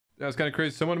That's kind of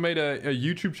crazy. Someone made a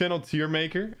YouTube channel, Tier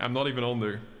Maker. I'm not even on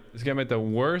there. This guy made the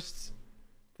worst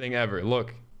thing ever.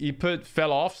 Look, he put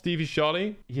fell off Stevie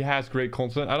Shoddy. He has great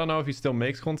content. I don't know if he still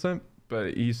makes content,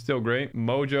 but he's still great.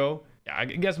 Mojo. Yeah, I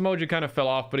guess Mojo kind of fell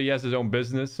off, but he has his own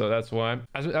business, so that's why.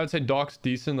 I would say Doc's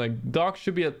decent. Like, Doc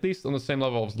should be at least on the same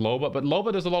level as Loba, but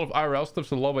Loba does a lot of IRL stuff,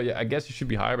 so Loba, yeah, I guess he should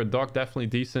be higher, but Doc definitely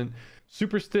decent.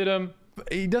 Super Stidham.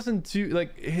 He doesn't do,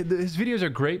 like, his videos are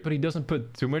great, but he doesn't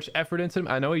put too much effort into them.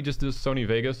 I know he just does Sony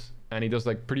Vegas, and he does,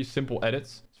 like, pretty simple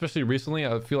edits. Especially recently,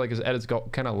 I feel like his edits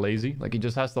got kind of lazy. Like, he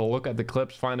just has to look at the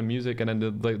clips, find the music, and then do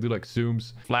like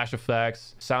zooms, flash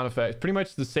effects, sound effects. Pretty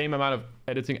much the same amount of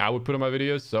editing I would put on my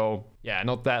videos. So, yeah,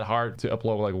 not that hard to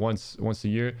upload, like, once a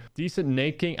year. Decent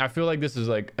Nate King. I feel like this is,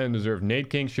 like, undeserved. Nate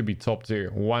King should be top tier.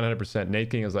 100%. Nate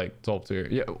King is, like, top tier.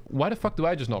 Yeah, why the fuck do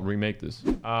I just not remake this?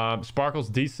 Sparkle's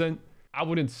decent. I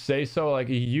wouldn't say so. Like,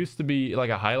 he used to be like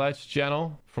a highlights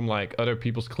channel from like other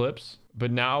people's clips,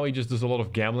 but now he just does a lot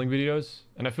of gambling videos.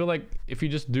 And I feel like if you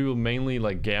just do mainly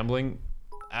like gambling,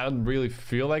 I don't really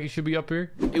feel like he should be up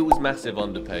here. It was massive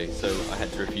underpay, so I had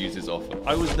to refuse his offer.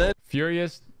 I was there.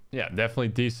 Furious, yeah, definitely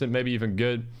decent, maybe even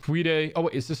good. Tweede, oh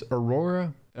wait, is this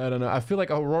Aurora? I don't know. I feel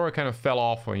like Aurora kind of fell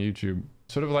off on YouTube.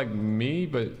 Sort of like me,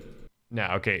 but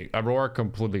nah, okay. Aurora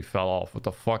completely fell off. What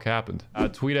the fuck happened?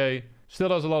 Tweede still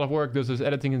does a lot of work, does his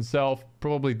editing himself,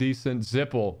 probably decent.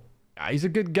 Zipple, he's a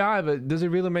good guy, but does he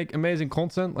really make amazing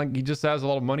content? Like, he just has a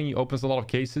lot of money, opens a lot of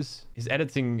cases. His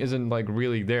editing isn't like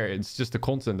really there. It's just the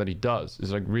content that he does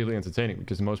is like really entertaining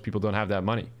because most people don't have that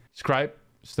money. Scribe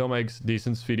still makes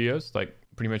decent videos, like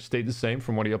pretty much stayed the same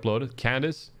from what he uploaded.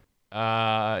 Candace,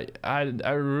 I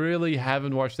really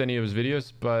haven't watched any of his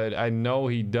videos, but I know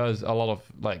he does a lot of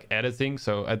like editing,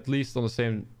 so at least on the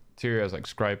same tier as like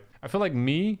Scribe. I feel like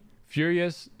me,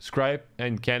 Furious, Scribe,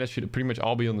 and Candace should pretty much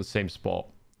all be on the same spot,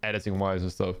 editing wise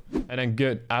and stuff. And then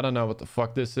good, I don't know what the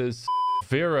fuck this is.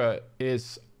 Vera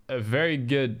is a very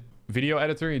good video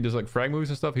editor. He does like frag movies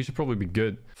and stuff. He should probably be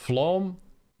good. Flom,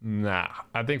 nah,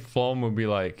 I think Flom would be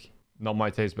like not my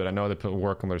taste, but I know they put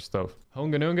work on their stuff.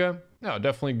 Hunganunga, no,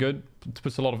 definitely good.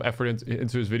 Puts a lot of effort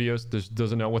into his videos. Just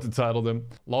doesn't know what to title them.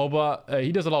 Loba,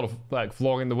 he does a lot of like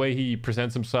vlogging. The way he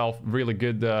presents himself, really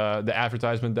good. The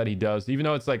advertisement that he does, even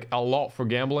though it's like a lot for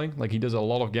gambling, like he does a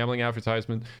lot of gambling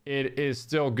advertisement, it is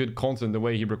still good content. The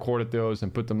way he recorded those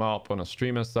and put them up on a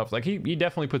stream and stuff, like he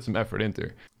definitely put some effort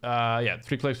into. Yeah,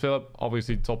 3 Plays Philip,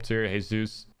 obviously top tier.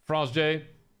 Jesus, France J.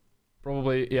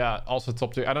 Probably, yeah, also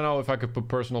top tier. I don't know if I could put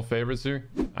personal favorites here.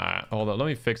 Hold on, let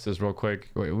me fix this real quick.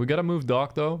 Wait, we gotta move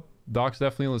Doc though. Doc's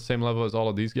definitely on the same level as all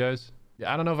of these guys.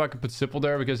 Yeah, I don't know if I could put Sipple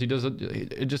there because he does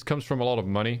it just comes from a lot of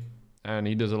money and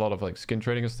he does a lot of like skin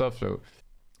trading and stuff. So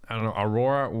I don't know.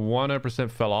 Aurora 100%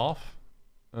 fell off.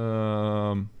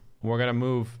 We're gonna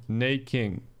move Nate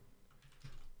King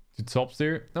to top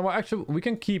tier. No, well, actually we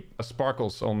can keep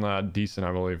Sparkles on decent,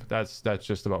 I believe. That's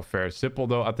just about fair. Sipple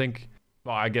though, I think,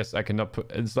 well, I guess I cannot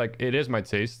put, it's like, it is my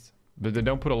taste, but they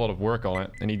don't put a lot of work on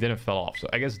it, and he didn't fell off. So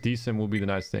I guess decent will be the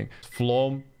nice thing.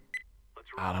 Flom,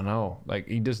 I don't know. Like,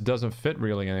 he just doesn't fit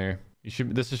really in here.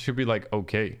 This should be like,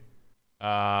 okay.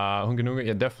 Hunganunga,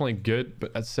 yeah, definitely good,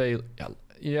 but I'd say,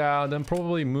 yeah, then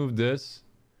probably move this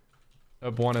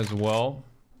up one as well.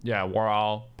 Yeah,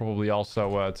 Waral, probably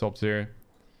also top tier.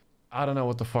 I don't know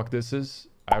what the fuck this is.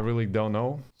 I really don't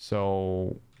know.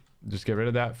 So just get rid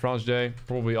of that. France J,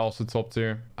 probably also top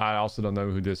tier. I also don't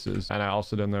know who this is. And I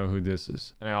also don't know who this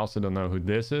is. And I also don't know who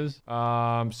this is.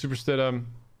 Super Stidham,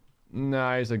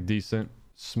 nah, he's like decent.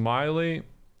 Smiley,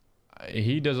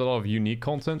 he does a lot of unique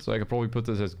content, so I could probably put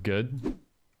this as good.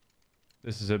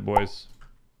 This is it, boys.